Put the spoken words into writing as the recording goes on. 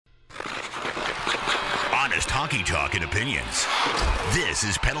hockey talk and opinions. This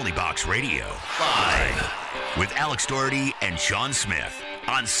is Penalty Box Radio, live with Alex Doherty and Sean Smith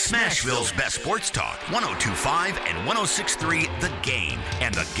on Smashville's Best Sports Talk, 102.5 and 106.3 The Game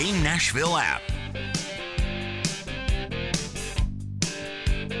and the Game Nashville app.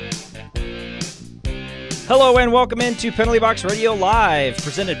 Hello and welcome into Penalty Box Radio Live,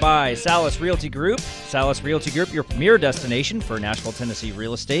 presented by Salas Realty Group. Salas Realty Group, your premier destination for Nashville, Tennessee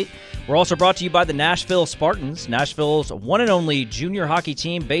real estate. We're also brought to you by the Nashville Spartans, Nashville's one and only junior hockey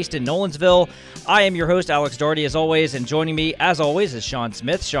team based in Nolensville. I am your host, Alex Doherty, as always, and joining me, as always, is Sean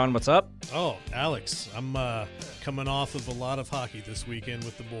Smith. Sean, what's up? Oh, Alex, I'm coming off of a lot of hockey this weekend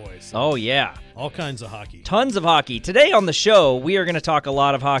with the boys. Oh, yeah. All kinds of hockey. Tons of hockey. Today on the show, we are going to talk a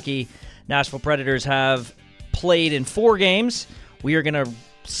lot of hockey. Nashville Predators have played in 4 games. We are going to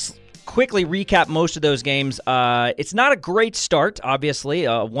quickly recap most of those games. It's not a great start, obviously, a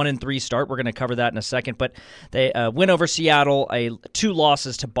 1-3 start. We're going to cover that in a second, but they win over Seattle, 2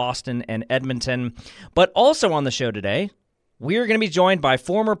 losses to Boston and Edmonton. But also on the show today, we are going to be joined by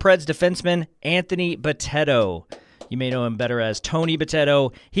former Preds defenseman Anthony Bitetto. You may know him better as Tony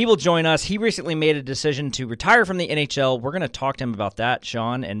Bitetto. He will join us. He recently made a decision to retire from the NHL. We're going to talk to him about that,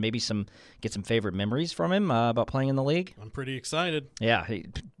 Sean, and maybe get some favorite memories from him about playing in the league. I'm pretty excited. Yeah,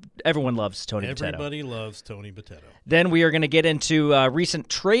 everyone loves Tony Bitetto. Everybody loves Tony Bitetto. Then we are going to get into a recent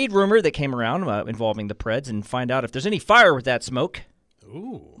trade rumor that came around involving the Preds and find out if there's any fire with that smoke.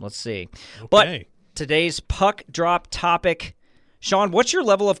 Ooh. Let's see. Okay. But today's puck drop topic, Sean, what's your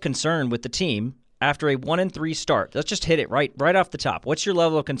level of concern with the team after a 1-3 start? Let's just hit it right off the top. What's your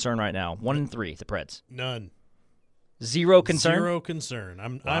level of concern right now? 1-3, the Preds. None. Zero concern? Zero concern.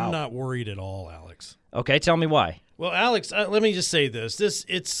 I'm not worried at all, Alex. Okay, tell me why. Well, Alex, let me just say this.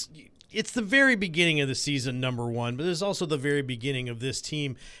 It's the very beginning of the season, number one, but it's also the very beginning of this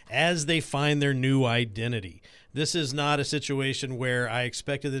team as they find their new identity. This is not a situation where I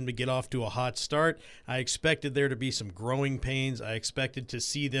expected them to get off to a hot start. I expected there to be some growing pains. I expected to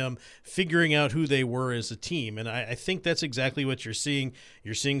see them figuring out who they were as a team. And I think that's exactly what you're seeing.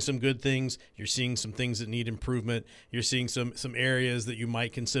 You're seeing some good things. You're seeing some things that need improvement. You're seeing some areas that you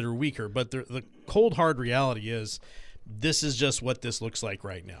might consider weaker. But the cold, hard reality is this is just what this looks like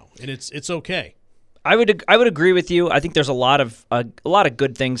right now. And it's okay. I would agree with you. I think there's a lot of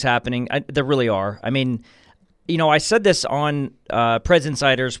good things happening. There really are. I mean, you know, I said this on Preds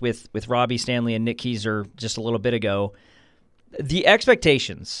Insiders with Robbie Stanley and Nick Keyser just a little bit ago. The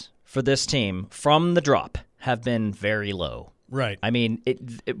expectations for this team from the drop have been very low. Right. I mean,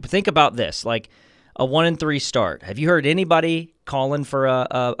 think about this, like a 1-3 start. Have you heard anybody calling for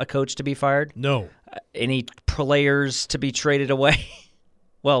a coach to be fired? No. Any players to be traded away?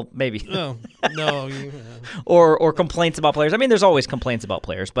 Well, maybe. No. Or complaints about players. I mean, there's always complaints about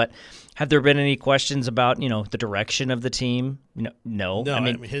players, but have there been any questions about, the direction of the team? No. I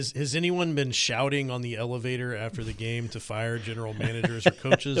mean, has anyone been shouting on the elevator after the game to fire general managers or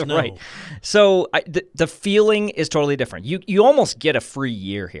coaches? No. Right. So the feeling is totally different. You almost get a free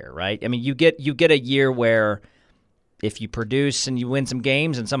year here, right? I mean, you get a year where if you produce and you win some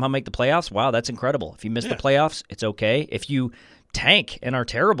games and somehow make the playoffs, wow, that's incredible. If you miss the playoffs, it's okay. If you tank and are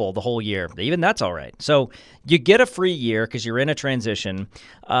terrible the whole year, even that's all right. So you get a free year because you're in a transition.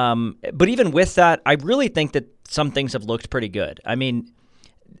 But even with that, I really think that some things have looked pretty good. I mean,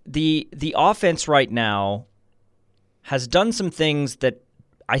 the offense right now has done some things that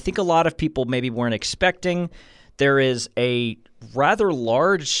I think a lot of people maybe weren't expecting. There is a rather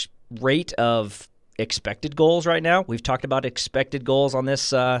large rate of expected goals right now. We've talked about expected goals on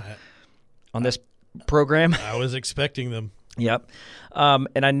this program. I was expecting them. Yep.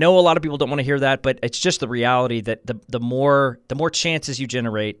 And I know a lot of people don't want to hear that, but it's just the reality that the more chances you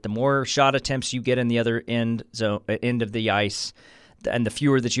generate, the more shot attempts you get in the other end of the ice, and the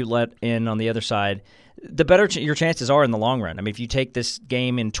fewer that you let in on the other side, the better your chances are in the long run. I mean, if you take this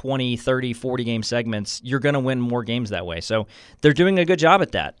game in 20, 30, 40 game segments, you're going to win more games that way. So they're doing a good job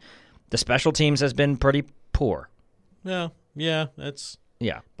at that. The special teams has been pretty poor. Yeah, that's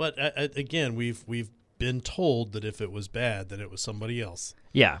yeah. But again, we've been told that if it was bad, then it was somebody else.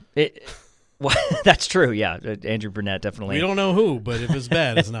 Yeah, well, that's true. Yeah, Andrew Burnett definitely. We don't know who, but if it's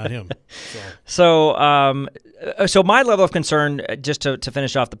bad, it's not him. So my level of concern, just to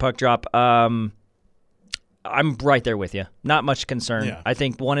finish off the puck drop, I'm right there with you. Not much concern. Yeah. I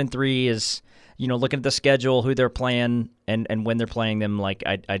think 1-3 is, looking at the schedule, who they're playing, and when they're playing them. Like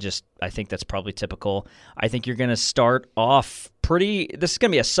I think that's probably typical. I think you're going to start off this is going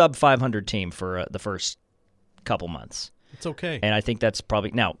to be a sub 500 team for the first couple months. It's okay. And I think that's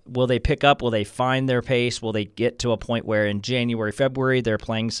probably, now, will they pick up? Will they find their pace? Will they get to a point where in January, February, they're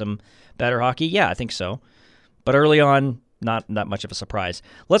playing some better hockey? Yeah, I think so. but early on, not much of a surprise.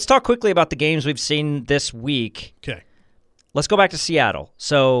 Let's talk quickly about the games we've seen this week. Okay. Let's go back to Seattle.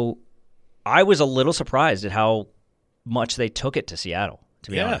 So I was a little surprised at how much they took it to Seattle,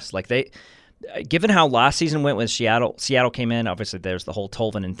 to be honest. Like given how last season went with Seattle came in, obviously there's the whole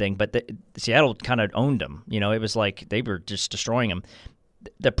Tolvanen thing, but Seattle kind of owned them. It was like they were just destroying them.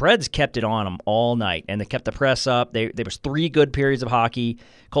 The Preds kept it on them all night, and they kept the press up. There was 3 good periods of hockey.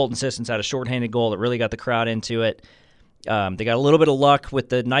 Colton Sissons had a shorthanded goal that really got the crowd into it. They got a little bit of luck with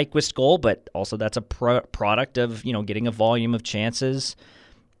the Nyquist goal, but also that's a product of getting a volume of chances.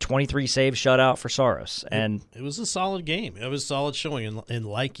 23 save shutout for Saros, and it was a solid game. It was a solid showing, and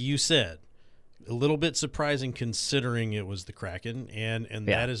like you said, a little bit surprising considering it was the Kraken, and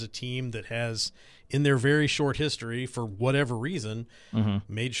that is a team that has, in their very short history, for whatever reason,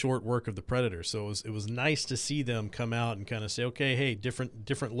 made short work of the Predators. So it was nice to see them come out and kind of say, okay, hey,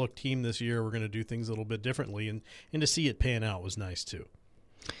 different look team this year. We're going to do things a little bit differently, and to see it pan out was nice too.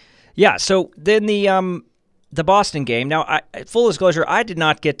 Yeah. So then the Boston game. Now, full disclosure, I did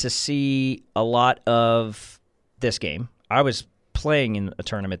not get to see a lot of this game. I was playing in a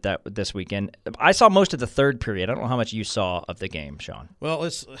tournament this weekend. I saw most of the third period. I don't know how much you saw of the game, Sean. Well,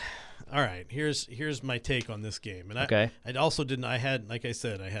 all right. Here's my take on this game. And okay. I also didn't. I had, like I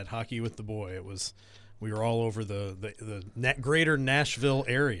said, I had hockey with the boy. We were all over the greater Nashville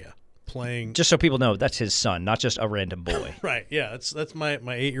area playing. Just so people know, that's his son, not just a random boy. Right. Yeah. That's my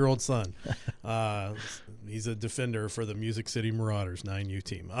 8-year-old son. He's a defender for the Music City Marauders 9U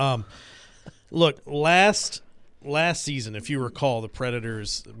team. Look, last season, if you recall, the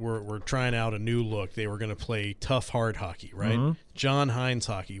Predators were trying out a new look. They were going to play tough, hard hockey, right? Mm-hmm. John Hines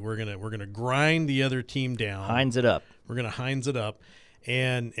hockey. We're gonna grind the other team down. Hines it up. We're gonna Hines it up,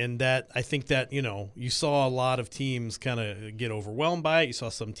 and that I think that you saw a lot of teams kind of get overwhelmed by it. You saw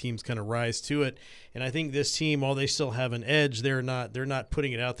some teams kind of rise to it, and I think this team, while they still have an edge, they're not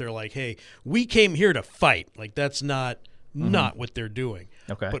putting it out there like, hey, we came here to fight. Like that's not what they're doing.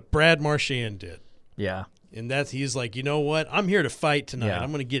 Okay. But Brad Marchand did. Yeah. And he's like, you know what? I'm here to fight tonight. Yeah.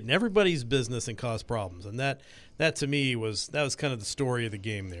 I'm going to get in everybody's business and cause problems. And that to me was kind of the story of the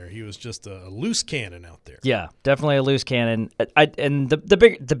game there. He was just a loose cannon out there. Yeah, definitely a loose cannon. And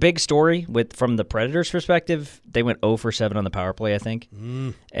the big story from the Predators' perspective, they went 0 for 7 on the power play, I think,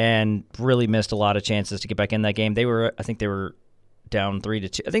 and really missed a lot of chances to get back in that game. I think they were down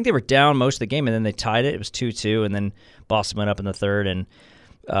 3-2. I think they were down most of the game, and then they tied it. It was 2-2, and then Boston went up in the third, and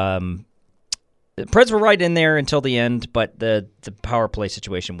the Preds were right in there until the end, but the power play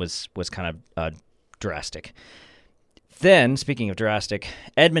situation was kind of drastic. Then, speaking of drastic,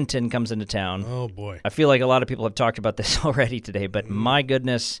 Edmonton comes into town. Oh, boy. I feel like a lot of people have talked about this already today, but my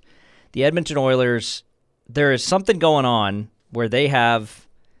goodness, the Edmonton Oilers, there is something going on where they have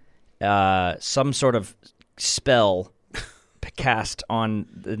some sort of spell cast on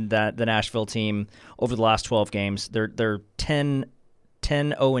the Nashville team over the last 12 games. They're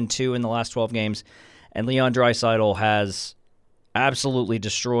 10-0-2 in the last 12 games, and Leon Draisaitl has absolutely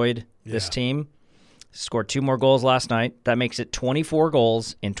destroyed this team. Scored 2 more goals last night. That makes it 24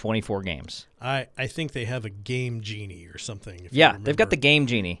 goals in 24 games. I think they have a game genie or something. Yeah, they've got the game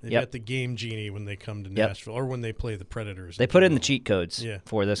genie. They've got the game genie when they come to Nashville or when they play the Predators. They put in the cheat codes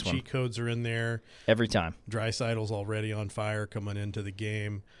for this one. Cheat codes are in there. Every time. Draisaitl's already on fire coming into the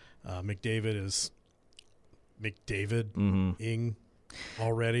game. McDavid is McDavid-ing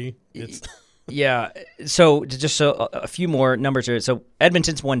already. Yeah, so just a few more numbers here. So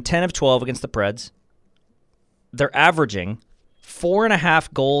Edmonton's won 10 of 12 against the Preds. They're averaging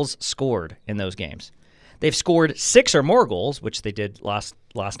 4.5 goals scored in those games. They've scored 6 or more goals, which they did last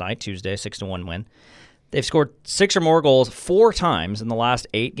night, Tuesday, 6-1 win. They've scored 6 or more goals 4 times in the last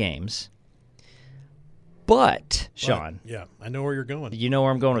 8 games. But, Sean. Yeah, I know where you're going. You know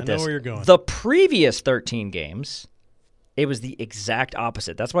where I'm going with this. I know where you're going. The previous 13 games, it was the exact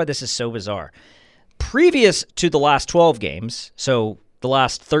opposite. That's why this is so bizarre. Previous to the last 12 games, so the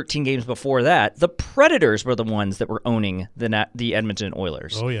last 13 games before that, the Predators were the ones that were owning the Edmonton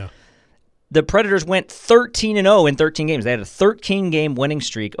Oilers. Oh, yeah. The Predators went 13-0 in 13 games. They had a 13-game winning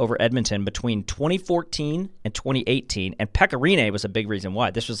streak over Edmonton between 2014 and 2018, and Pekka Rinne was a big reason why.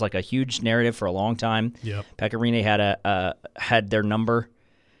 This was like a huge narrative for a long time. Yep. Pekka Rinne had their number,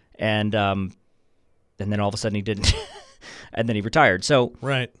 and then all of a sudden he didn't. And then he retired. So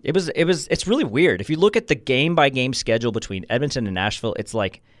right. It's really weird. If you look at the game-by-game schedule between Edmonton and Nashville, it's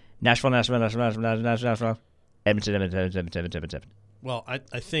like Nashville, Edmonton. Well,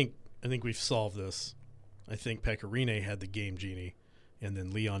 I think we've solved this. I think Pekka Rinne had the game genie, and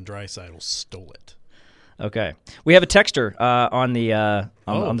then Leon Draisaitl stole it. Okay. We have a texter on the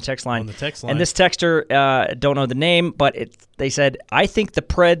text line. On the text line. And this texter, don't know the name, but they said, I think the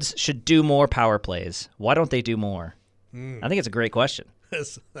Preds should do more power plays. Why don't they do more? I think it's a great question.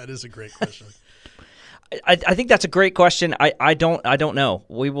 That is a great question. I think that's a great question. I don't know.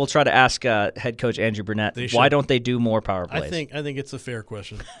 We will try to ask head coach Andrew Burnett, why don't they do more power plays? I think it's a fair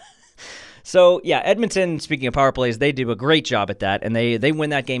question. So, yeah, Edmonton, speaking of power plays, they do a great job at that, and they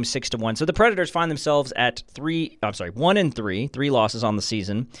win that game 6-1. So the Predators find themselves at 1-3, 3 losses on the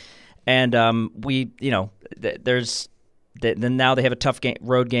season. And then now they have a tough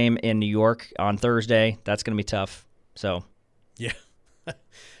road game in New York on Thursday. That's going to be tough. So, yeah.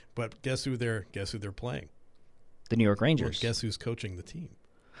 But guess who they're playing? The New York Rangers. Well, guess who's coaching the team?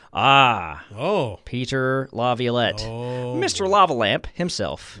 Peter Laviolette. Mr. Lavalamp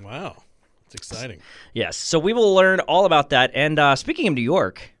himself. Wow. It's exciting. Yes. So we will learn all about that. And speaking of New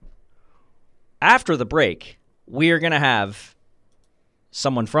York, after the break, we are going to have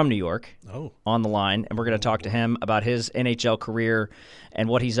someone from New York on the line, and we're going to talk to him about his NHL career and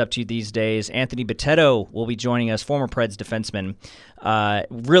what he's up to these days. Anthony Bitetto will be joining us, former Preds defenseman.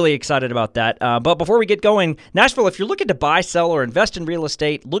 Really excited about that. But before we get going, Nashville, if you're looking to buy, sell, or invest in real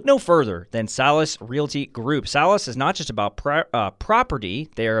estate, look no further than Salas Realty Group. Salas is not just about property,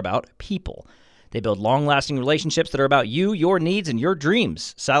 they are about people. They build long-lasting relationships that are about you, your needs, and your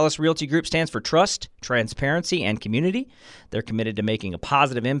dreams. Salas Realty Group stands for trust, transparency, and community. They're committed to making a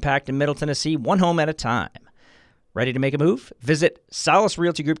positive impact in Middle Tennessee, one home at a time. Ready to make a move? Visit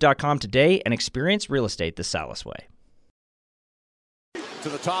salasrealtygroup.com today and experience real estate the Salas way. To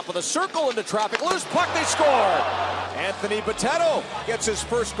the top of the circle into traffic. Loose puck, they score. Anthony Bitetto gets his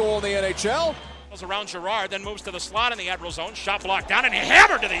first goal in the NHL. Around Girard, then moves to the slot in the Admiral zone. Shot blocked down and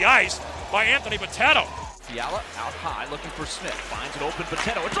hammered to the ice by Anthony Bitetto. Fiala out high looking for Smith. Finds an open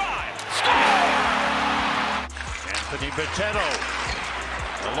Bitetto. A drive. Score! Anthony Bitetto,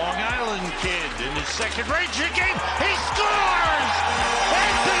 the Long Island kid in his second Ranger game. He scores!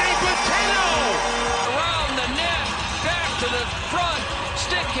 Anthony Bitetto! Around the net, back to the front.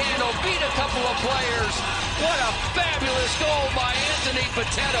 Stick handle, beat a couple of players. What a fabulous goal by Anthony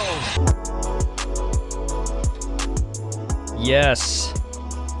Bitetto. Yes.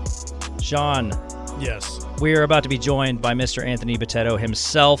 Sean. Yes. We are about to be joined by Mr. Anthony Bitetto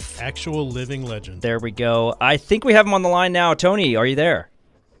himself. Actual living legend. There we go. I think we have him on the line now. Tony, are you there?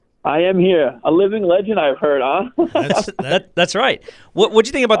 I am here. A living legend, I've heard, huh? That's right. What'd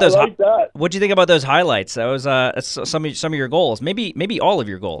you think about those? What'd you think about those highlights? That was some of your goals. Maybe all of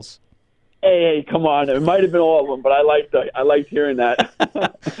your goals. Hey, come on! It might have been all of them, but I liked hearing that.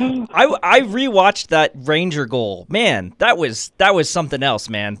 I rewatched that Ranger goal. Man, that was something else,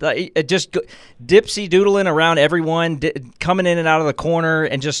 man. It just dipsy doodling around everyone, coming in and out of the corner,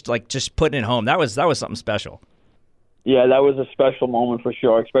 and just putting it home. That was something special. Yeah, that was a special moment for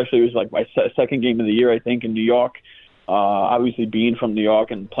sure. Especially it was like my second game of the year, I think, in New York. Obviously, being from New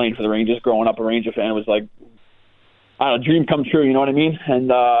York and playing for the Rangers, growing up a Ranger fan, was like, I don't know, dream come true, you know what I mean?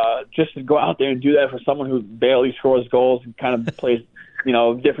 And just to go out there and do that for someone who barely scores goals and kind of plays,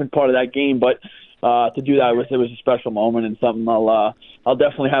 a different part of that game. But to do that, it was a special moment and something I'll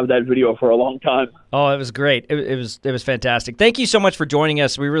definitely have that video for a long time. Oh, it was great. It was fantastic. Thank you so much for joining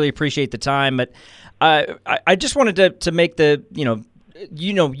us. We really appreciate the time. But I just wanted to make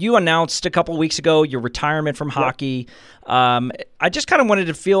you announced a couple of weeks ago your retirement from hockey. I just kind of wanted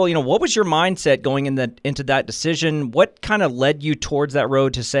to feel, what was your mindset going into that decision? What kind of led you towards that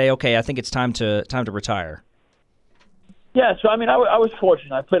road to say, okay, I think it's time to retire? Yeah, so I was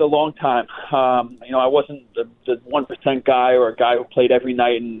fortunate. I played a long time. I wasn't the 1% guy or a guy who played every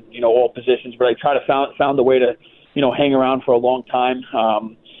night in all positions, but I tried to found a way to hang around for a long time.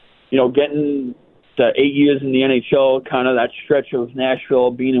 Getting to 8 years in the NHL, kind of that stretch of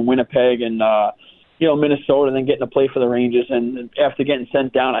Nashville, being in Winnipeg and Minnesota, and then getting to play for the Rangers. And after getting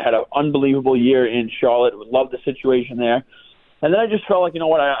sent down, I had an unbelievable year in Charlotte. Loved the situation there. And then I just felt like,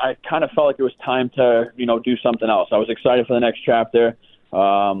 I kind of felt like it was time to, do something else. I was excited for the next chapter,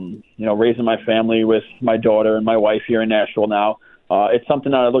 raising my family with my daughter and my wife here in Nashville now. It's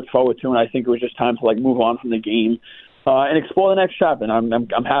something that I looked forward to, and I think it was just time to, move on from the game and explore the next chapter. And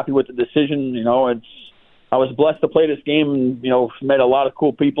I'm happy with the decision. I was blessed to play this game and, met a lot of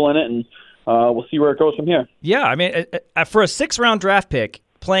cool people in it, and we'll see where it goes from here. Yeah, for a 6th-round draft pick,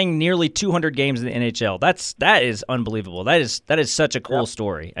 playing nearly 200 games in the NHL, that is unbelievable. That is such a cool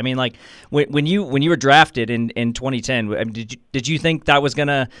story. When you were drafted in 2010, did you think that was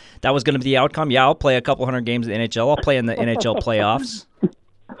gonna be the outcome? Yeah, I'll play a couple hundred games in the NHL. I'll play in the NHL playoffs.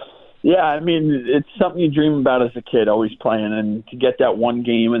 Yeah, I mean, it's something you dream about as a kid, always playing, and to get that one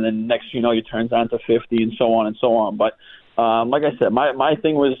game, and then next you know, you turn down to 50 and so on and so on. But like I said, my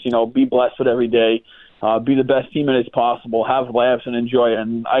thing was, you know, be blessed with every day, be the best teammate as possible, have laughs and enjoy it.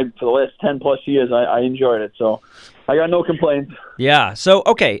 And for the last 10-plus years, I enjoyed it. So I got no complaints. Yeah. So,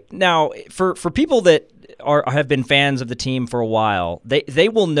 okay, now for people that have been fans of the team for a while, they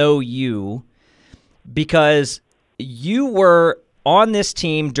will know you because you were on this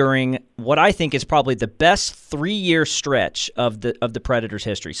team during what I think is probably the best 3-year stretch of the Predators'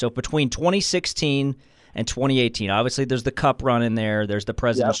 history. So between 2016 and 2018, obviously there's the Cup run in there, there's the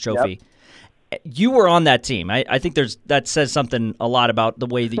President's Trophy. Yep. You were on that team. I think that says something a lot about the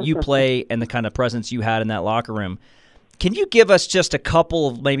way that you play and the kind of presence you had in that locker room. Can you give us just a couple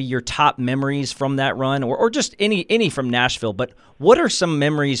of maybe your top memories from that run, or just any from Nashville? But what are some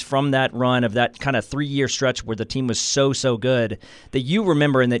memories from that run of that kind of 3-year stretch where the team was so good that you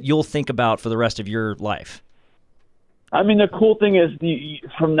remember and that you'll think about for the rest of your life? I mean, the cool thing is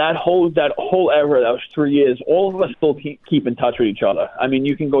from that whole era, that was 3 years, all of us still keep in touch with each other. I mean,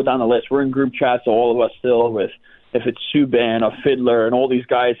 you can go down the list. We're in group chats, all of us still with, if it's Subban or Fiddler and all these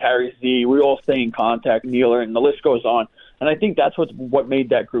guys, Harry Z, we all stay in contact, Nealer, and the list goes on. And I think that's what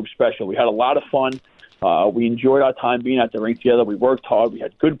made that group special. We had a lot of fun. We enjoyed our time being at the rink together. We worked hard. We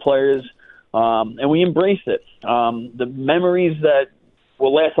had good players, and we embraced it. The memories that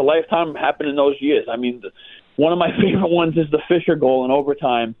will last a lifetime happened in those years. I mean, one of my favorite ones is the Fisher goal in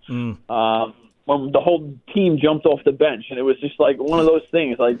overtime when the whole team jumped off the bench. And it was just like one of those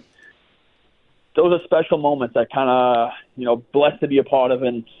things, like, those are special moments that kind of, you know, blessed to be a part of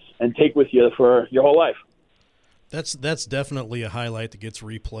and take with you for your whole life. That's definitely a highlight that gets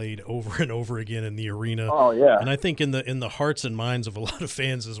replayed over and over again in the arena. Oh yeah, and I think in the hearts and minds of a lot of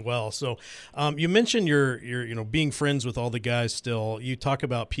fans as well. So, you mentioned your being friends with all the guys. Still, you talk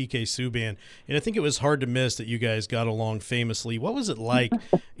about PK Subban, and I think it was hard to miss that you guys got along famously. What was it like,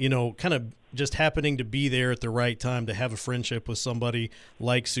 kind of just happening to be there at the right time to have a friendship with somebody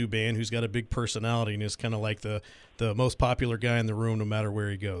like Subban, who's got a big personality and is kind of like the most popular guy in the room, no matter where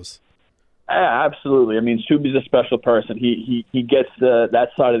he goes? Absolutely. I mean, Subi's a special person. He gets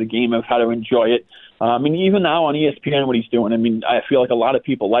that side of the game of how to enjoy it. I mean, even now on ESPN, what he's doing, I mean, I feel like a lot of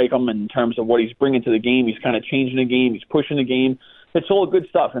people like him in terms of what he's bringing to the game. He's kind of changing the game. He's pushing the game. It's all good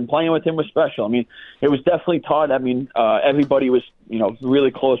stuff, and playing with him was special. I mean, it was definitely Todd. I mean, everybody was,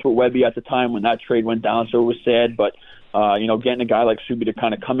 really close with Webby at the time when that trade went down, so it was sad. But, getting a guy like Subi to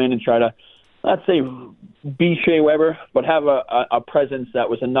kind of come in and try to, not say be Shea Weber, but have a presence that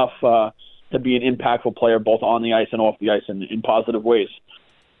was enough to be an impactful player both on the ice and off the ice in positive ways.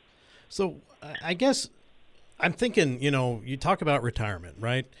 So I guess I'm thinking, you talk about retirement,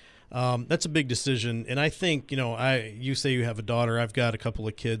 right? That's a big decision. And I think, you say you have a daughter. I've got a couple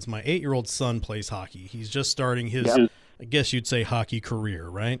of kids. My 8-year-old son plays hockey. He's just starting his, I guess you'd say, hockey career,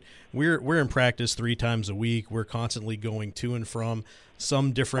 right? We're in practice 3 times a week. We're constantly going to and from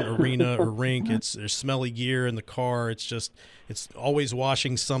some different arena or rink. There's smelly gear in the car. It's always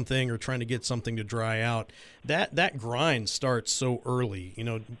washing something or trying to get something to dry out. That grind starts so early.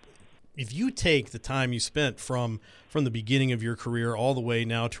 If you take the time you spent from the beginning of your career all the way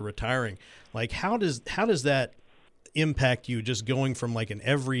now to retiring, like how does that impact you, just going from like an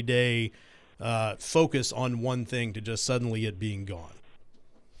everyday focus on one thing to just suddenly it being gone?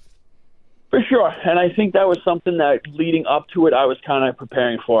 For sure, and I think that was something that leading up to it I was kind of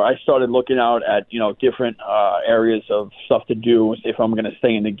preparing for. I started looking out at different areas of stuff to do if I'm going to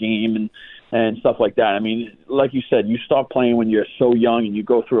stay in the game and stuff like that. I mean, like you said, you start playing when you're so young and you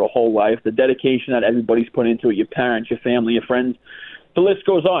go through a whole life. The dedication that everybody's put into it, your parents, your family, your friends, the list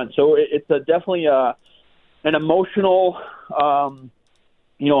goes on. So it's definitely an emotional,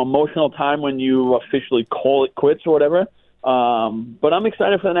 emotional time when you officially call it quits or whatever. But I'm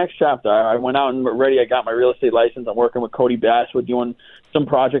excited for the next chapter. I went out and ready. I got my real estate license. I'm working with Cody Bass. We're doing some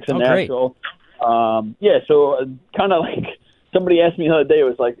projects in Nashville. So kind of like somebody asked me the other day, it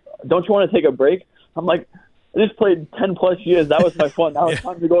was like, don't you want to take a break? I'm like, I just played 10 plus years. That was my fun. Now it's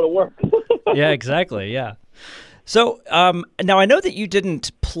time to go to work. Yeah, exactly. Yeah. So now I know that you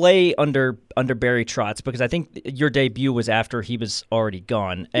didn't play under Barry Trotz because I think your debut was after he was already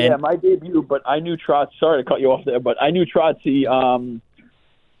gone. And my debut, but I knew Trotz. Sorry to cut you off there, but I knew Trotzy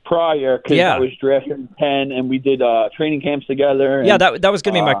prior because I was drafted in 10 and we did training camps together. And, that was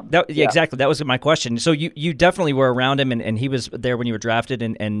going to be my exactly. That was my question. So you definitely were around him and he was there when you were drafted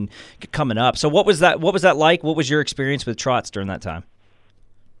and coming up. So what was that like? What was your experience with Trotz during that time?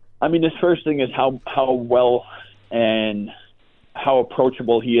 I mean, this first thing is how well and how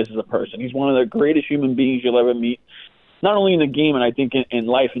approachable he is as a person. He's one of the greatest human beings you'll ever meet. not only in the game, and I think in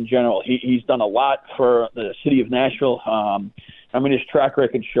life in general. He's done a lot for the city of Nashville. I mean, his track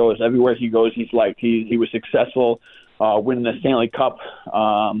record shows everywhere he goes, he's liked. He was successful winning the Stanley Cup.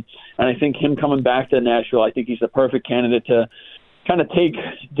 And I think him coming back to Nashville, I think he's the perfect candidate to kind of take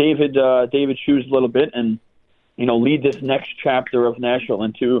David's shoes a little bit and, lead this next chapter of Nashville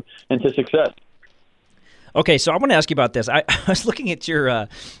into success. Okay, so I want to ask you about this. I was looking at your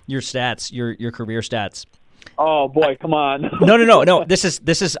stats, your career stats. Oh boy, come on! No. This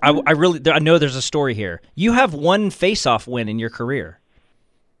is. I know there's a story here. You have one face-off win in your career.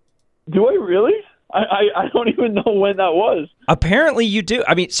 Do I really? I don't even know when that was. Apparently you do.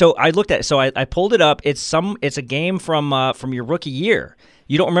 I mean, so I looked at it. So I pulled it up. It's a game from your rookie year.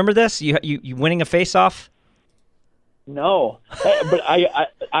 You don't remember this? You winning a face-off? No, but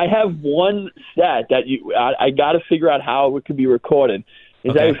I have one stat that I got to figure out how it could be recorded.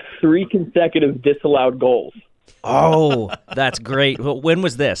 I have 3 consecutive disallowed goals. Oh, that's great. When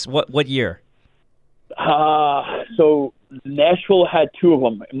was this? What year? So Nashville had 2 of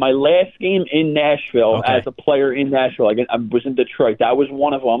them. My last game in Nashville as a player in Nashville, I was in Detroit. That was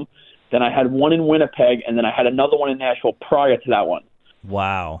one of them. Then I had one in Winnipeg, and then I had another one in Nashville prior to that one.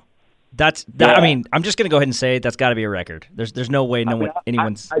 Wow. I mean, I'm just going to go ahead and say that's got to be a record. There's no way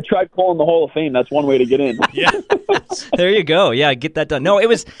anyone's. I tried calling the Hall of Fame. That's one way to get in. Yeah. There you go. Yeah, get that done. No, it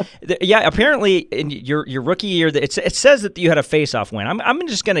was. Yeah, apparently in your rookie year, it says that you had a face-off win. I'm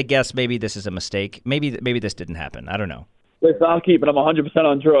just going to guess maybe this is a mistake. Maybe this didn't happen. I don't know. Listen, I'll keep it. I'm 100%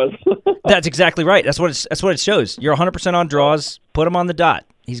 on draws. That's exactly right. That's what it shows. You're 100% on draws. Put him on the dot.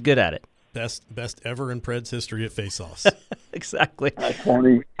 He's good at it. Best ever in Preds history at faceoffs. Exactly. That's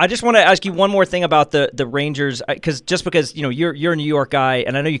funny. I just want to ask you one more thing about the Rangers, because you're a New York guy,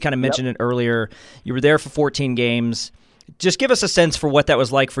 and I know you kind of mentioned it earlier. You were there for 14 games. Just give us a sense for what that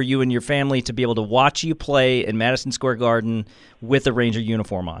was like for you and your family to be able to watch you play in Madison Square Garden with the Ranger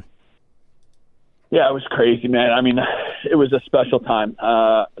uniform on. Yeah, it was crazy, man. I mean, it was a special time.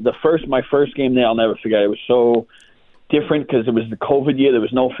 My first game there, I'll never forget. It was so different because it was the COVID year. There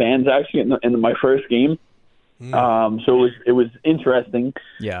was no fans actually in my first game. So it was interesting.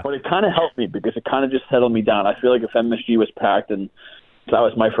 Yeah. But it kind of helped me because it kind of just settled me down. I feel like if MSG was packed and that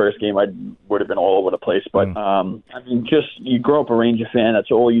was my first game, I would have been all over the place. But I mean, just you grow up a Ranger fan.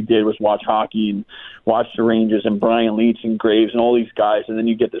 That's all you did was watch hockey and watch the Rangers and Brian Leetch and Graves and all these guys, and then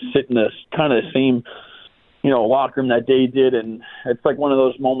you get to sit in this kind of the same, locker room that they did, and it's like one of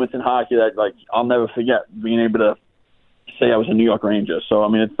those moments in hockey that like I'll never forget, being able to say I was a New York Ranger. So I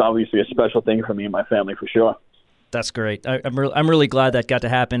mean, it's obviously a special thing for me and my family for sure. That's great. I'm really glad that got to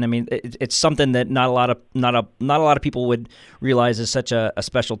happen. I mean, it's something that not a lot of people would realize is such a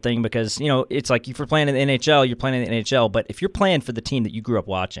special thing, because it's like if you're playing in the NHL, you're playing in the NHL, but if you're playing for the team that you grew up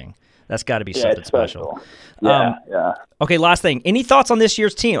watching, that's got to be something special. Yeah. Okay, last thing. Any thoughts on this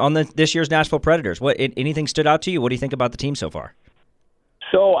year's team, on this year's Nashville Predators? Anything stood out to you? What do you think about the team so far?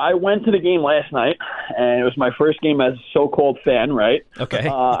 So I went to the game last night, and it was my first game as a so-called fan, right? Okay.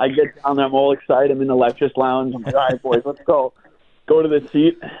 I get down there, I'm all excited. I'm in the Lectures Lounge. I'm like, all right, boys, let's go. Go to the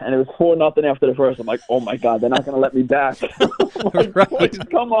seat, and it was 4-0 after the first. I'm like, oh, my God, they're not going to let me back. Like, right. Boys,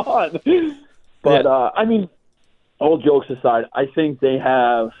 come on. But, I mean, all jokes aside, I think they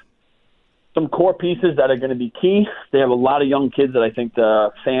have some core pieces that are going to be key. They have a lot of young kids that I think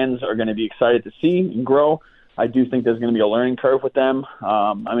the fans are going to be excited to see and grow. I do think there's going to be a learning curve with them.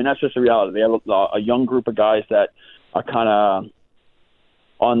 I mean, that's just a reality. They have a young group of guys that are kind of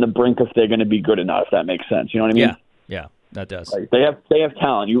on the brink if they're going to be good or not, if that makes sense. You know what I mean? Yeah, that does. Like, they have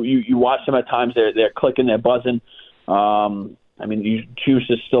talent. You watch them at times. They're clicking, they're buzzing. I mean, Juice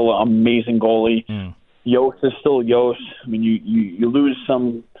is still an amazing goalie. Yost is still Yost. I mean, you lose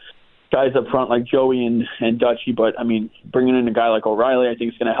some guys up front like Joey and Dutchy, but I mean, bringing in a guy like O'Reilly, I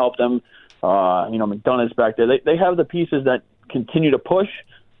think is going to help them. McDonough's back there. They have the pieces that continue to push,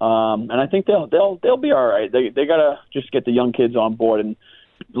 and I think they'll be all right. They gotta just get the young kids on board and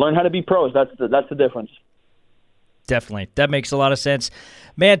learn how to be pros. That's the difference. Definitely, that makes a lot of sense,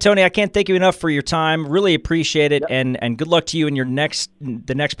 man. Tony, I can't thank you enough for your time. Really appreciate it, and good luck to you in your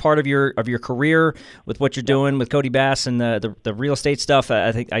the next part of your career with what you're doing with Cody Bass and the real estate stuff.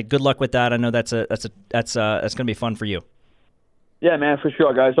 I think good luck with that. I know that's gonna be fun for you. Yeah, man, for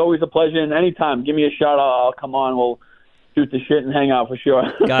sure, guys. Always a pleasure. And anytime, give me a shout. I'll come on. We'll shoot the shit and hang out for sure.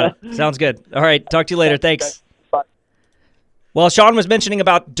 Got it. Sounds good. All right. Talk to you later. Thanks. Bye. Well, Sean was mentioning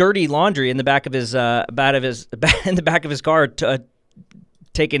about dirty laundry in the back of his in the back of his car,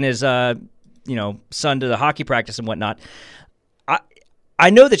 taking his son to the hockey practice and whatnot. I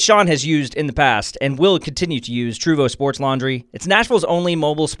know that Sean has used in the past and will continue to use Truvo Sports Laundry. It's Nashville's only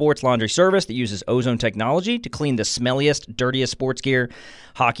mobile sports laundry service that uses ozone technology to clean the smelliest, dirtiest sports gear,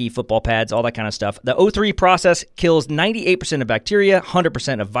 hockey, football pads, all that kind of stuff. The O3 process kills 98% of bacteria,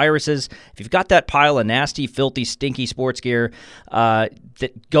 100% of viruses. If you've got that pile of nasty, filthy, stinky sports gear, go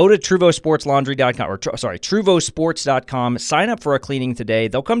to TruvoSportsLaundry.com, sign up for a cleaning today.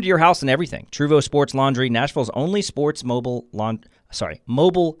 They'll come to your house and everything. Truvo Sports Laundry, Nashville's only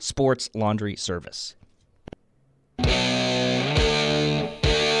mobile sports laundry service.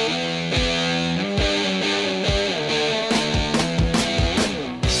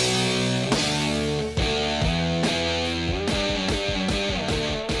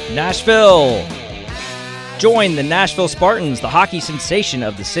 Nashville. Join the Nashville Spartans, the hockey sensation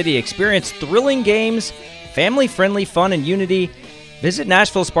of the city. Experience thrilling games, family-friendly fun and unity. Visit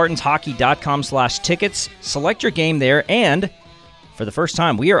NashvilleSpartansHockey.com/tickets. Select your game there, and for the first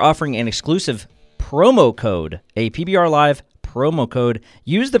time, we are offering an exclusive promo code, a PBR Live promo code.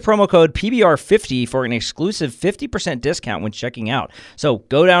 Use the promo code PBR50 for an exclusive 50% discount when checking out. So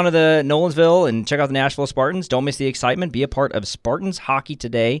go down to the Nolensville and check out the Nashville Spartans. Don't miss the excitement. Be a part of Spartans hockey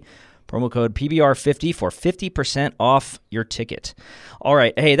today. Promo code PBR50 for 50% off your ticket. All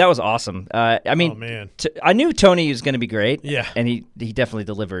right. Hey, that was awesome. I knew Tony was going to be great. Yeah. And he definitely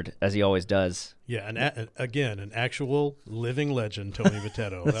delivered, as he always does. Yeah, an actual living legend, Tony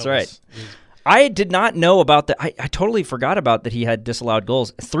Bitetto. That's right. I did not know about that. I totally forgot about that he had disallowed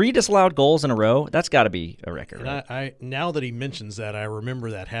goals. 3 disallowed goals in a row. That's got to be a record. And right? now that he mentions that, I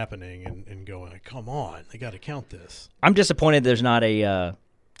remember that happening and going, come on, they got to count this. I'm disappointed there's not a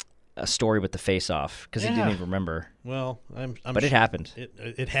story with the face-off because he didn't even remember. Well, but it happened.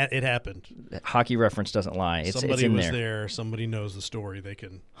 It happened. Hockey Reference doesn't lie. Somebody it's in was there. Somebody knows the story. They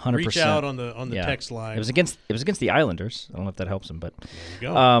can 100%. reach out on the text line. It was against the Islanders. I don't know if that helps him, but there you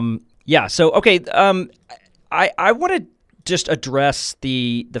go. Yeah. So okay. I want to just address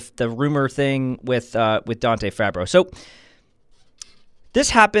the rumor thing with Dante Fabbro. So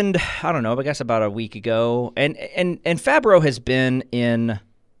this happened. I don't know. I guess about a week ago, and Fabbro has been in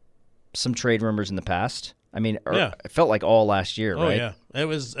some trade rumors in the past. I mean, it felt like all last year, right? Oh, yeah. It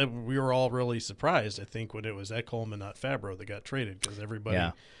was. We were all really surprised, I think, when it was Ekholm and not Fabbro that got traded because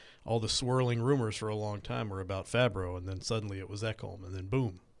everybody, all the swirling rumors for a long time were about Fabbro, and then suddenly it was Ekholm, and then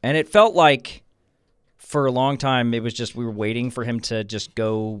boom. And it felt like for a long time it was just we were waiting for him to just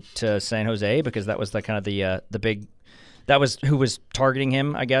go to San Jose because that was the kind of the big – that was who was targeting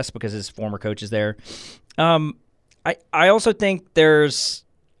him, I guess, because his former coach is there. I also think there's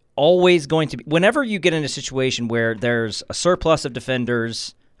 – always going to be, whenever you get in a situation where there's a surplus of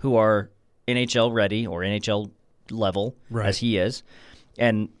defenders who are NHL ready or NHL level, as he is,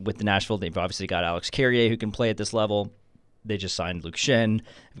 and with the Nashville, they've obviously got Alex Carrier who can play at this level. They just signed Luke Schenn.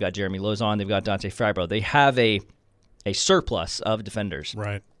 They've got Jeremy Lauzon. They've got Dante Fabbro. They have a surplus of defenders.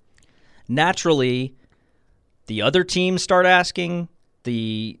 Right. Naturally, the other teams start asking.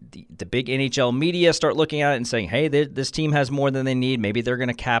 The big NHL media start looking at it and saying, hey, this team has more than they need. Maybe they're going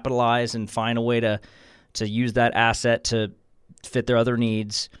to capitalize and find a way to use that asset to fit their other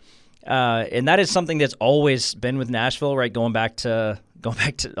needs. And that is something that's always been with Nashville, right? Going back to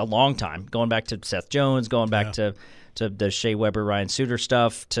a long time, going back to Seth Jones, going back to the Shea Weber, Ryan Suter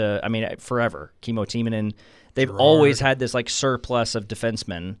stuff, forever. Kimmo Timonen. They've Gerard. always had this like surplus of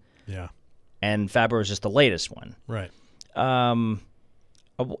defensemen. Yeah. And Fabbro is just the latest one. Right.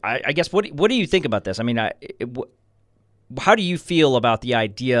 I guess what do you think about this? I mean, how do you feel about the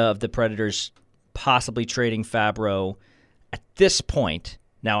idea of the Predators possibly trading Fabbro at this point?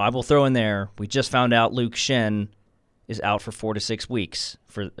 Now, I will throw in there, we just found out Luke Schenn is out for 4 to 6 weeks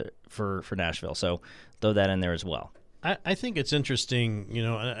for Nashville, so throw that in there as well. I think it's interesting,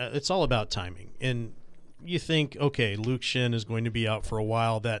 it's all about timing. And you think, okay, Luke Schenn is going to be out for a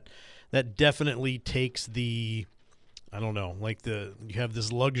while. That definitely takes the – I don't know, you have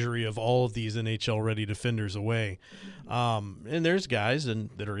this luxury of all of these NHL-ready defenders away. And there's guys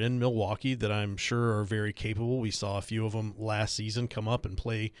that are in Milwaukee that I'm sure are very capable. We saw a few of them last season come up and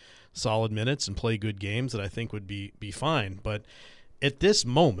play solid minutes and play good games that I think would be fine. But at this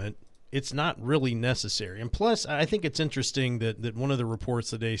moment, it's not really necessary. And plus, I think it's interesting that one of the reports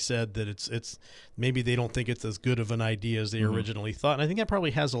today said that it's maybe they don't think it's as good of an idea as they originally thought. And I think that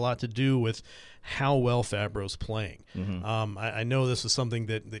probably has a lot to do with how well Fabbro's playing. I know this is something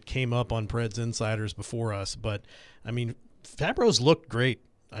that came up on Preds Insiders before us, but, I mean, Fabbro's looked great.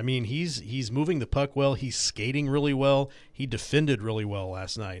 I mean, he's moving the puck well. He's skating really well. He defended really well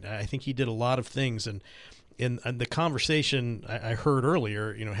last night. I think he did a lot of things, and the conversation I heard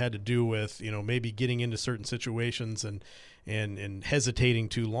earlier, had to do with, maybe getting into certain situations and and hesitating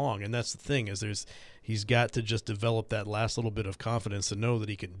too long. And that's the thing, is he's got to just develop that last little bit of confidence to know that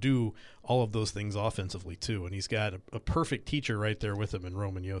he can do all of those things offensively too. And he's got a perfect teacher right there with him in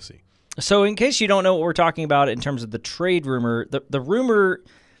Roman Josi. So in case you don't know what we're talking about in terms of the trade rumor, the rumor,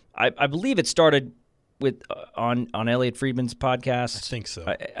 I believe it started with on Elliot Friedman's podcast. I think so.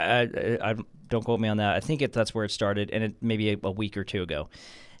 I don't quote me on that. I think that's where it started, and it maybe a week or two ago.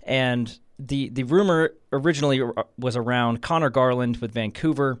 And the rumor originally was around Connor Garland with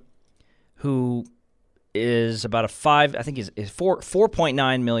Vancouver, who is about is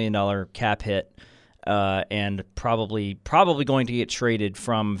 $4.9 million cap hit, and probably going to get traded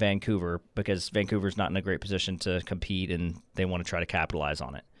from Vancouver because Vancouver's not in a great position to compete, and they want to try to capitalize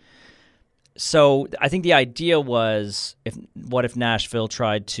on it. So I think the idea was, what if Nashville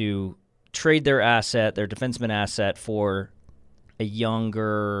tried to trade their defenseman asset, for a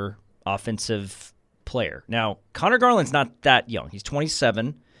younger offensive player. Now, Connor Garland's not that young. He's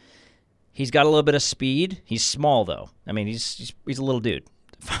 27. He's got a little bit of speed. He's small, though. I mean, he's a little dude.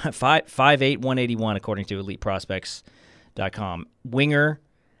 5'8", 181, according to EliteProspects.com. Winger,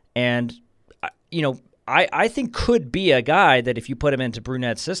 and, I think could be a guy that if you put him into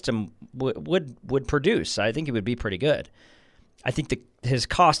Brunette's system would produce. I think he would be pretty good. I think his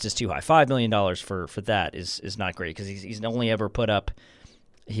cost is too high. $5 million for that is not great, because he's only ever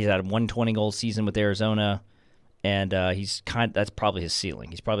he's had a 120-goal season with Arizona, and that's probably his ceiling.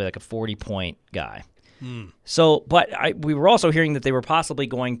 He's probably like a 40-point guy. So, but we were also hearing that they were possibly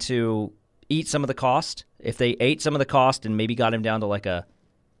going to eat some of the cost. If they ate some of the cost and maybe got him down to like a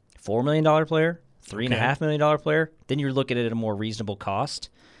 $4 million player, $3.5 million player, then you're looking at a more reasonable cost,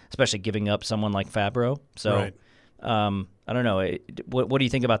 especially giving up someone like Fabbro. So, right. I don't know. What do you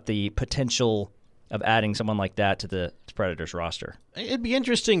think about the potential of adding someone like that to the Predators roster? It'd be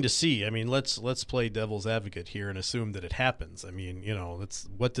interesting to see. I mean, let's play devil's advocate here and assume that it happens. I mean,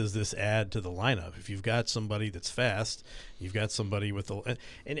 what does this add to the lineup? If you've got somebody that's fast, you've got somebody with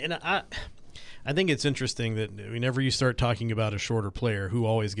I think it's interesting that whenever you start talking about a shorter player, who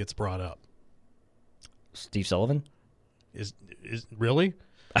always gets brought up? Steve Sullivan? Is really?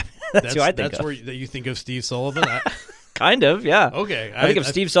 That's who I think that's of. where you think of Steve Sullivan? Kind of, yeah. Okay. I think of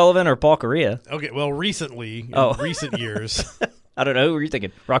Steve Sullivan or Paul Correa. Okay, well, recently, in recent years. I don't know. Who were you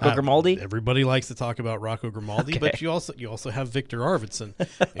thinking? Rocco Grimaldi? Everybody likes to talk about Rocco Grimaldi, but you also have Victor Arvidsson.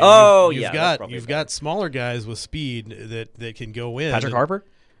 You've got smaller guys with speed that can go in. Patrick Harper?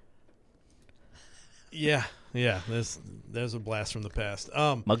 Yeah. There's a blast from the past.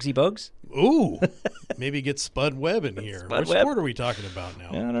 Muggsy Bogues? Ooh, maybe get Spud Webb in here. Which sport are we talking about now?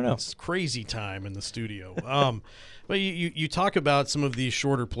 Yeah, I don't know. It's crazy time in the studio. But you talk about some of these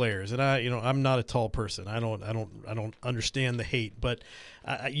shorter players, and I'm not a tall person. I don't understand the hate, but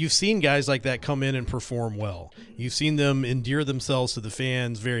you've seen guys like that come in and perform well. You've seen them endear themselves to the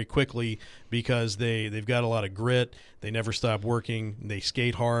fans very quickly because they've got a lot of grit. They never stop working. They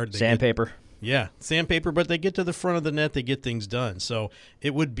skate hard. Sandpaper. Sandpaper, but they get to the front of the net, they get things done. So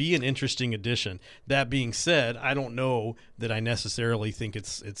it would be an interesting addition. That being said, I don't know that I necessarily think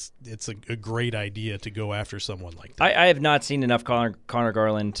it's a great idea to go after someone like that. I have not seen enough Connor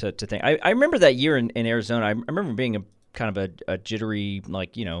Garland to think. I remember that year in Arizona. I remember being a kind of a jittery,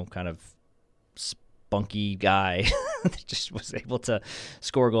 kind of spunky guy that just was able to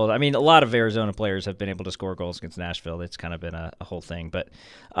score goals. I mean, a lot of Arizona players have been able to score goals against Nashville. It's kind of been a whole thing. But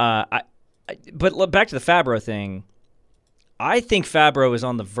But back to the Fabbro thing, I think Fabbro is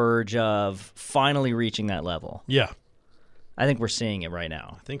on the verge of finally reaching that level. Yeah. I think we're seeing it right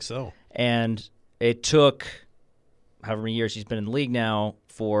now. I think so. And it took however many years he's been in the league now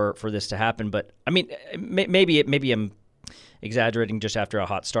for this to happen. But, I mean, maybe I'm exaggerating just after a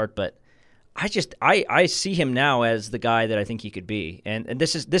hot start, but I see him now as the guy that I think he could be. And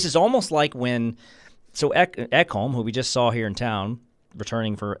this is almost like when – so Ekholm, who we just saw here in town –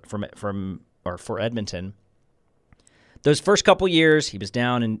 returning for Edmonton. Those first couple years, he was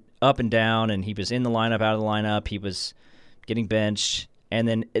down and up and down, and he was in the lineup, out of the lineup. He was getting benched, and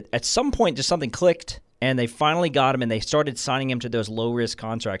then at some point, just something clicked, and they finally got him, and they started signing him to those low-risk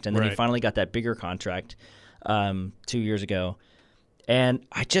contracts, and then he finally got that bigger contract 2 years ago. And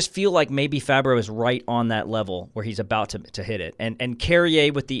I just feel like maybe Fabbro is right on that level where he's about to hit it. And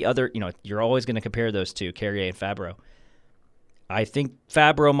Carrier with the other, you're always going to compare those two, Carrier and Fabbro. I think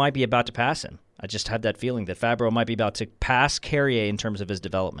Fabbro might be about to pass him. I just have that feeling that Fabbro might be about to pass Carrier in terms of his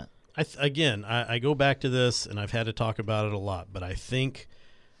development. I go back to this, and I've had to talk about it a lot, but I think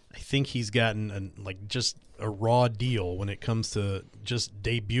he's gotten just a raw deal when it comes to just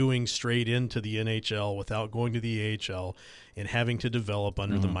debuting straight into the NHL without going to the AHL and having to develop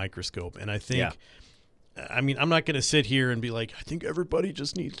under the microscope. And I think I mean, I'm not going to sit here and be like, I think everybody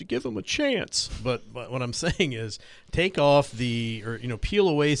just needs to give him a chance. But what I'm saying is take off peel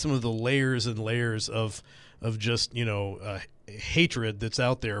away some of the layers and layers of just, hatred that's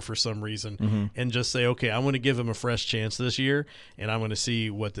out there for some reason, and just say, okay, I want to give him a fresh chance this year, and I'm going to see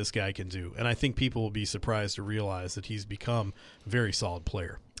what this guy can do. And I think people will be surprised to realize that he's become a very solid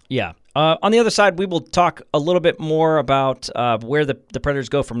player. Yeah. On the other side, we will talk a little bit more about where the Predators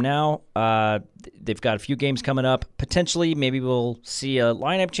go from now. They've got a few games coming up. Potentially, maybe we'll see a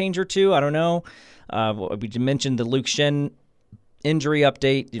lineup change or two. I don't know. We mentioned the Luke Shen injury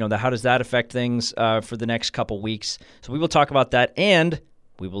update. How does that affect things for the next couple weeks? So we will talk about that, and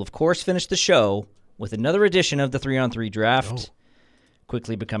we will, of course, finish the show with another edition of the 3-on-3 draft,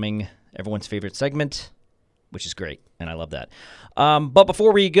 quickly becoming everyone's favorite segment, which is great, and I love that. But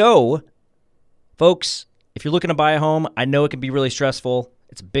before we go, folks, if you're looking to buy a home, I know it can be really stressful.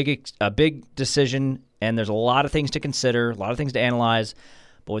 It's a big decision, and there's a lot of things to consider, a lot of things to analyze.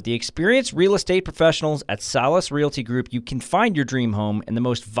 But with the experienced real estate professionals at Salas Realty Group, you can find your dream home in the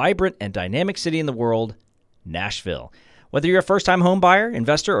most vibrant and dynamic city in the world, Nashville. Whether you're a first-time home buyer,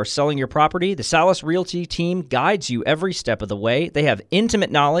 investor, or selling your property, the Salas Realty team guides you every step of the way. They have intimate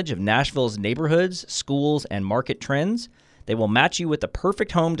knowledge of Nashville's neighborhoods, schools, and market trends. They will match you with the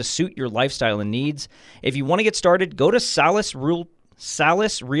perfect home to suit your lifestyle and needs. If you want to get started, go to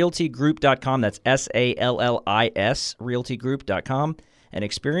SalasRealtyGroup.com. That's SALLIS Realtygroup.com. And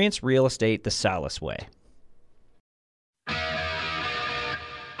experience real estate the Salas way.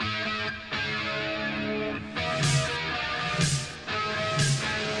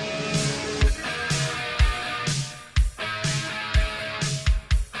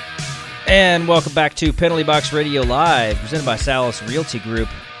 And welcome back to Penalty Box Radio Live, presented by Salas Realty Group.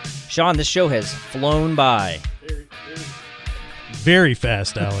 Sean, this show has flown by. Very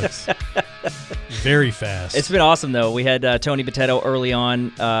fast, Alex. Very fast. It's been awesome, though. We had Tony Bitetto early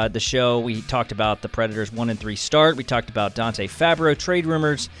on the show. We talked about the Predators' 1-3 start. We talked about Dante Fabbro trade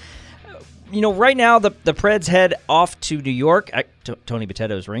rumors. Right now the Preds head off to New York. Tony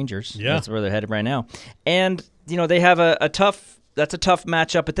Bitetto's Rangers. Yeah. That's where they're headed right now. And, they have a tough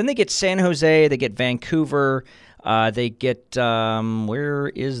matchup. But then they get San Jose. They get Vancouver. They get, where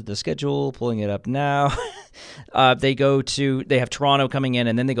is the schedule? Pulling it up now. They have Toronto coming in,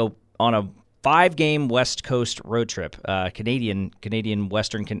 and then they go on a 5-game West Coast road trip. Canadian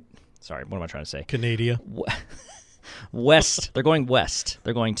Western, sorry, what am I trying to say? Canada. West. They're going west.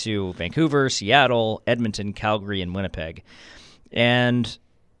 They're going to Vancouver, Seattle, Edmonton, Calgary, and Winnipeg. And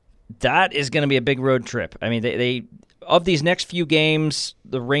that is going to be a big road trip. I mean, they of these next few games,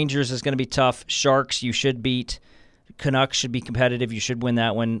 the Rangers is going to be tough. Sharks, you should beat. Canucks should be competitive. You should win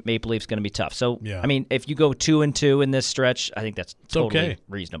that one. Maple Leafs going to be tough. So, yeah. I mean, if you go 2-2 in this stretch, I think that's totally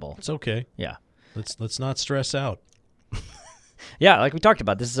reasonable. It's okay. Yeah. Let's not stress out. Yeah, like we talked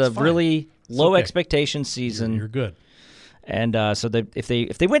about, this is a really low expectation season. You're good. And so if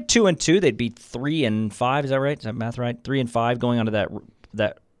they went 2-2, they'd be 3-5. Is that right? Is that math right? 3-5 going onto that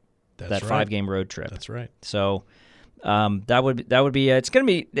 5-game road trip. That's right. So that would be it's going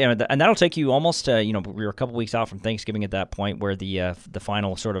to be and that'll take you almost we're a couple weeks out from Thanksgiving at that point where the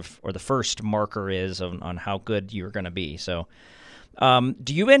final sort of or the first marker is on how good you're going to be. So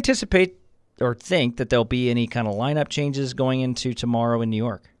do you anticipate or think that there'll be any kind of lineup changes going into tomorrow in New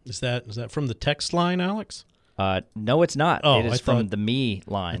York? Is that from the text line, Alex? No, it's not. Oh, it is from the me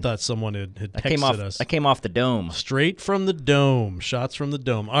line. I thought someone had texted us. I came off the dome. Straight from the dome. Shots from the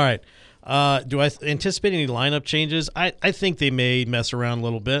dome. All right. Do I anticipate any lineup changes? I think they may mess around a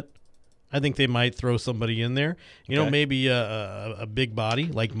little bit. I think they might throw somebody in there. Maybe a big body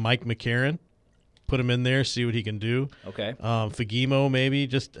like Mike McCarron. Put him in there, see what he can do. Okay. Fagemo maybe.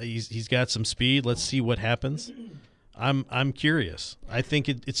 Just he's got some speed. Let's see what happens. I'm curious. I think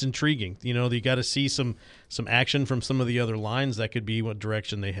it's intriguing. You got to see some action from some of the other lines. That could be what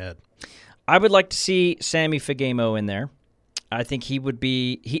direction they head. I would like to see Sammy Fagemo in there. I think he would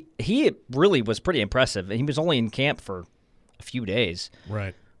be. He really was pretty impressive. He was only in camp for a few days,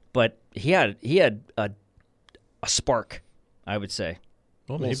 right? But he had a spark, I would say.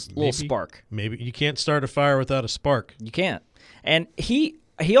 Well, little spark. Maybe you can't start a fire without a spark. You can't. And he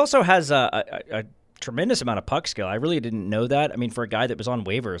also has a tremendous amount of puck skill. I really didn't know that. I mean, for a guy that was on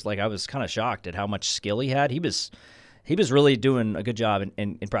waivers, I was kind of shocked at how much skill he had. He was really doing a good job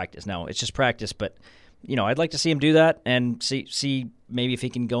in practice. Now, it's just practice, but I'd like to see him do that and see maybe if he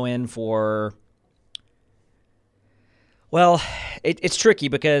can go in for. Well, it's tricky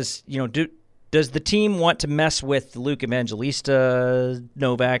because does the team want to mess with the Luke Evangelista,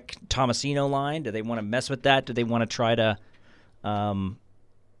 Novak, Tomasino line? Do they want to mess with that? Do they want to try to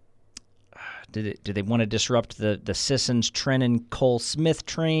Do they want to disrupt the Sissons, Trennan, Cole Smith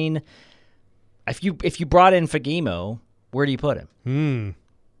train? If you brought in Fagemo, where do you put him?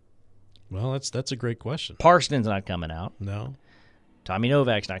 Well, that's a great question. Parsons not coming out. No. Tommy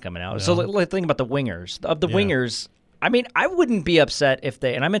Novak's not coming out. No. So let's think about the wingers. Of the wingers, I mean, I wouldn't be upset if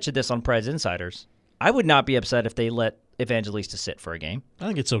they, and I mentioned this on Preds Insiders, I would not be upset if they let Evangelista sit for a game. I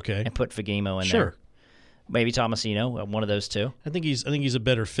think it's okay. And put Fagemo in Sure. there. Maybe Tomasino, one of those two. I think he's a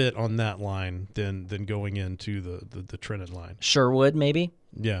better fit on that line than going into the Trennan line. Sherwood, maybe.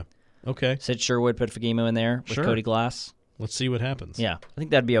 Yeah. Okay. Sid Sherwood, put Fagemo in there with Cody Glass. Let's see what happens. Yeah, I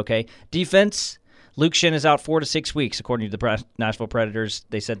think that'd be okay. Defense, Luke Shin is out 4 to 6 weeks, according to the Nashville Predators.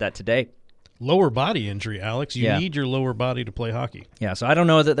 They said that today. Lower body injury, Alex. You need your lower body to play hockey. Yeah, so I don't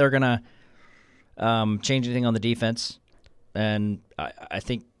know that they're going to change anything on the defense. And I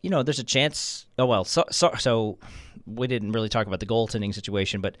think, there's a chance. Oh, well, so we didn't really talk about the goaltending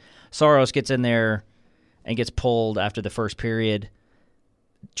situation, but Saros gets in there and gets pulled after the first period.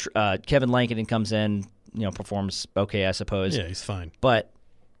 Kevin Lankinen comes in, performs okay, I suppose. Yeah, he's fine. But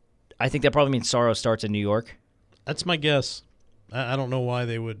I think that probably means Saros starts in New York. That's my guess. I don't know why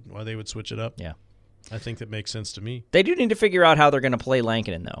they would switch it up. Yeah, I think that makes sense to me. They do need to figure out how they're going to play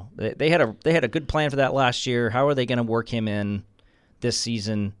Lankinen, though. They had a good plan for that last year. How are they going to work him in this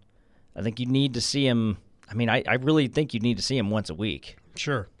season? I think you need to see him. I mean, I really think you need to see him once a week.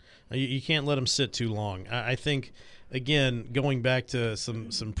 Sure, you can't let him sit too long. I think, again, going back to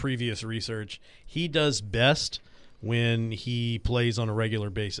some previous research, he does best when he plays on a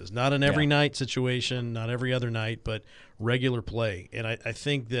regular basis. Not an every night situation, not every other night, but regular play. And I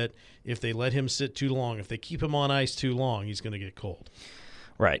think that if they let him sit too long, if they keep him on ice too long, he's going to get cold.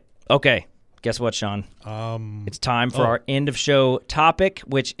 Right. Okay. Guess what, Sean? It's time for our end-of-show topic,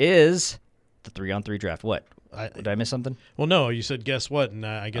 which is the 3-on-3 draft. What? Did I miss something? Well, no. You said guess what, and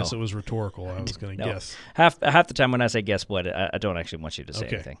I guess it was rhetorical. I was going to guess. Half the time when I say guess what, I don't actually want you to say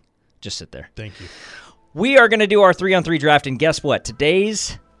anything. Just sit there. Thank you. We are going to do our 3-on-3 draft, and guess what?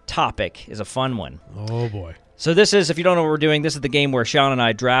 Today's topic is a fun one. Oh, boy. So this is, if you don't know what we're doing, this is the game where Sean and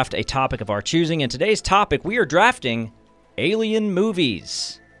I draft a topic of our choosing. And today's topic, we are drafting alien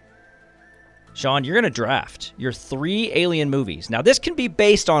movies. Sean, you're going to draft your 3 alien movies. Now, this can be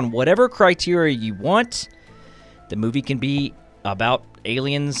based on whatever criteria you want. The movie can be about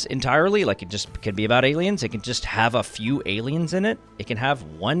aliens entirely, like it just can be about aliens. It can just have a few aliens in it. It can have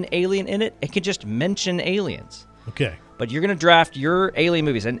one alien in it. It can just mention aliens. Okay. But you're going to draft your alien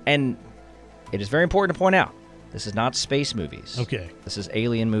movies. And it is very important to point out, this is not space movies. Okay. This is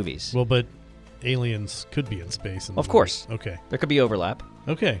alien movies. Well, but aliens could be in space. Of course. Okay. There could be overlap.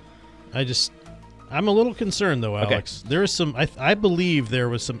 Okay. I'm a little concerned, though, Alex. Okay. There is some, I believe there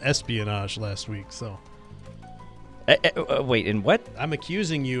was some espionage last week, so. Wait, in what? I'm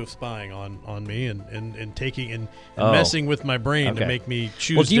accusing you of spying on me and taking and messing with my brain to make me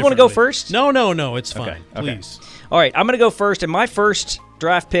choose. Well, do you want to go first? No, it's fine. Okay. Please. All right, I'm going to go first, and my first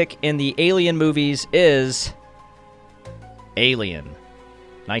draft pick in the Alien movies is Alien,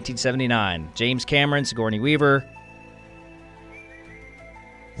 1979. James Cameron, Sigourney Weaver.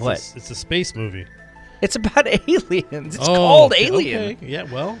 What? It's a space movie. It's about aliens. It's called Alien. Okay. Yeah,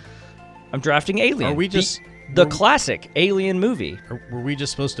 well. I'm drafting Alien. Are we just... The classic Alien movie. Were we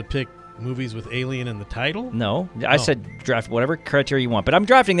just supposed to pick movies with Alien in the title? No. I said draft whatever criteria you want. But I'm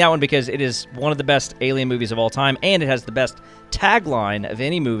drafting that one because it is one of the best Alien movies of all time, and it has the best tagline of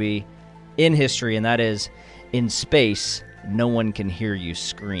any movie in history, and that is, in space, no one can hear you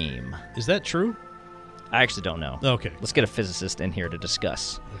scream. Is that true? I actually don't know. Okay. Let's get a physicist in here to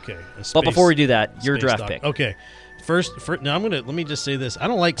discuss. Okay. But before we do that, your draft pick. Okay. First, now let me just say this. I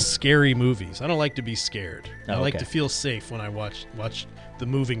don't like scary movies. I don't like to be scared. I like to feel safe when I watch the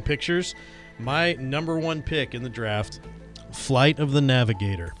moving pictures. My number 1 pick in the draft, Flight of the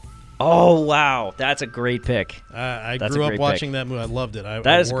Navigator. Oh, wow. That's a great pick. I grew up watching that movie. I loved it.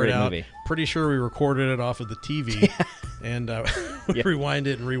 That is a great movie. Pretty sure we recorded it off of the TV and rewind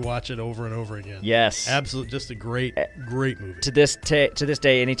it and rewatch it over and over again. Yes. Absolutely. Just a great movie. To this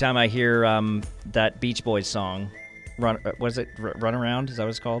day, anytime I hear that Beach Boys song, Run Around? Is that what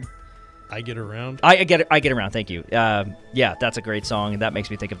it's called? I Get Around? I Get Around, thank you. Yeah, that's a great song, and that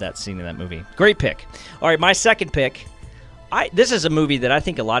makes me think of that scene in that movie. Great pick. All right, my second pick. This is a movie that I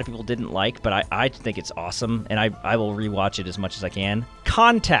think a lot of people didn't like, but I think it's awesome, and I will rewatch it as much as I can.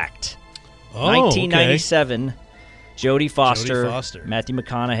 Contact. 1997. Okay. Jodie Foster. Matthew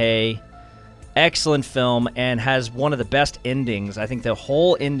McConaughey. Excellent film, and has one of the best endings. I think the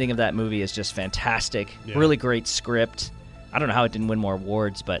whole ending of that movie is just fantastic. Yeah. Really great script. I don't know how it didn't win more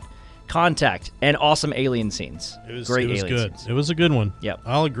awards, but Contact, and awesome alien scenes. It was Great alien good. scenes. It was a good one. Yep.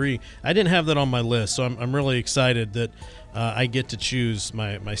 I'll agree. I didn't have that on my list, so I'm really excited that I get to choose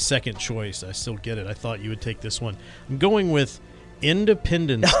my second choice. I still get it. I thought you would take this one. I'm going with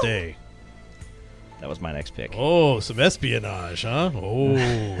Independence Day. That was my next pick. Oh, some espionage, huh? Oh. All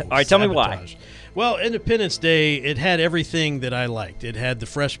right, tell me why. Well, Independence Day, it had everything that I liked. It had the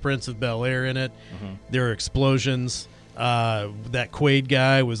Fresh Prince of Bel-Air in it. Mm-hmm. There were explosions. That Quaid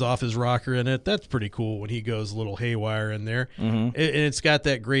guy was off his rocker in it. That's pretty cool when he goes a little haywire in there. Mm-hmm. And it's got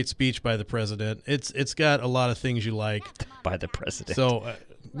that great speech by the president. It's got a lot of things you like. By the president. So,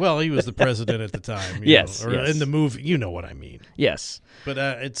 well, he was the president at the time. Yes, or yes. in the movie, you know what I mean. Yes. But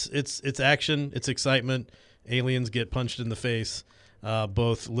it's action, it's excitement. Aliens get punched in the face,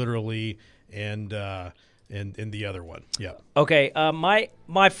 both literally and the other one. Yeah. Okay. My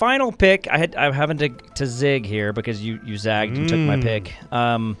final pick. I'm having to zig here because you zagged and took my pick.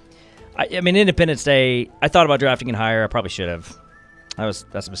 I mean, Independence Day. I thought about drafting it higher. I probably should have.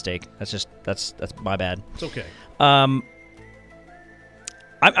 That's a mistake. That's my bad. It's okay. I'm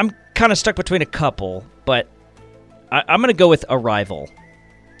kind of stuck between a couple, but I'm going to go with Arrival,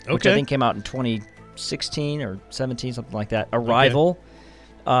 which I think came out in 2016 or 17, something like that. Arrival.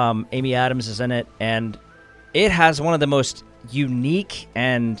 Okay. Amy Adams is in it, and it has one of the most unique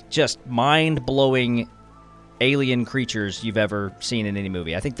and just mind-blowing alien creatures you've ever seen in any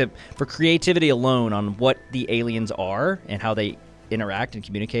movie. I think that for creativity alone on what the aliens are and how they interact and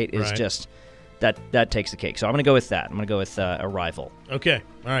communicate is just that takes the cake. So I'm going to go with that. I'm going to go with Arrival. Okay.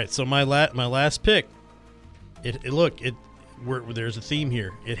 All right. So my last pick. There's a theme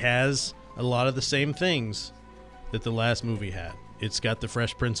here. It has a lot of the same things that the last movie had. It's got the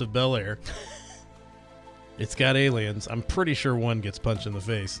Fresh Prince of Bel-Air. It's got aliens. I'm pretty sure one gets punched in the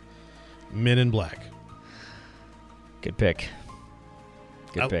face. Men in Black. Good pick.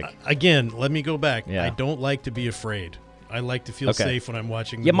 Good pick. Again, let me go back. Yeah. I don't like to be afraid. I like to feel safe when I'm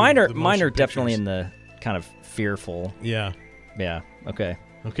watching. Mine are pictures. definitely in the kind of fearful. Yeah. Yeah. Okay.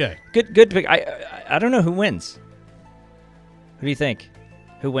 Okay. Good pick. I don't know who wins. Who do you think?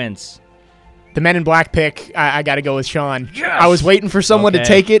 Who wins? The Men in Black pick, I got to go with Sean. Yes! I was waiting for someone to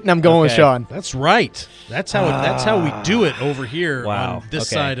take it, and I'm going with Sean. That's right. That's how we do it over here on this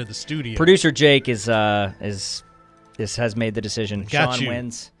side of the studio. Producer Jake has made the decision. Got Sean you.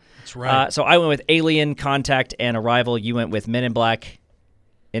 wins. That's right. So I went with Alien, Contact, and Arrival. You went with Men in Black,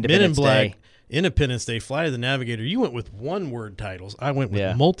 Independence Day. Independence Day, Flight of the Navigator. You went with one-word titles. I went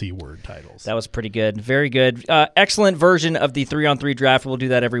with multi-word titles. That was pretty good. Very good. Excellent version of the 3-on-3 draft. We'll do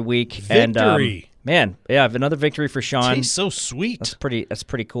that every week. Victory. And, another victory for Sean. Tastes so sweet. That's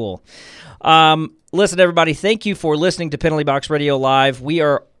pretty cool. Listen, everybody, thank you for listening to Penalty Box Radio Live. We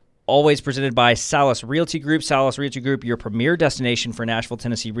are always presented by Salas Realty Group. Salas Realty Group, your premier destination for Nashville,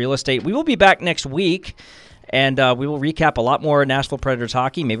 Tennessee real estate. We will be back next week. And we will recap a lot more Nashville Predators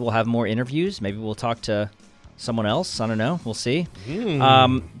hockey. Maybe we'll have more interviews. Maybe we'll talk to someone else. I don't know. We'll see.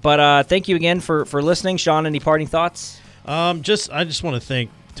 But thank you again for listening. Sean, any parting thoughts? I just want to thank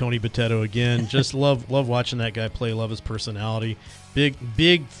Tony Bitetto again. Just love watching that guy play. Love his personality.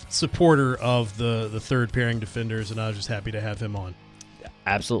 Big supporter of the third pairing defenders, and I was just happy to have him on.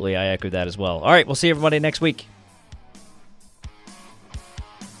 Absolutely. I echo that as well. All right. We'll see everybody next week.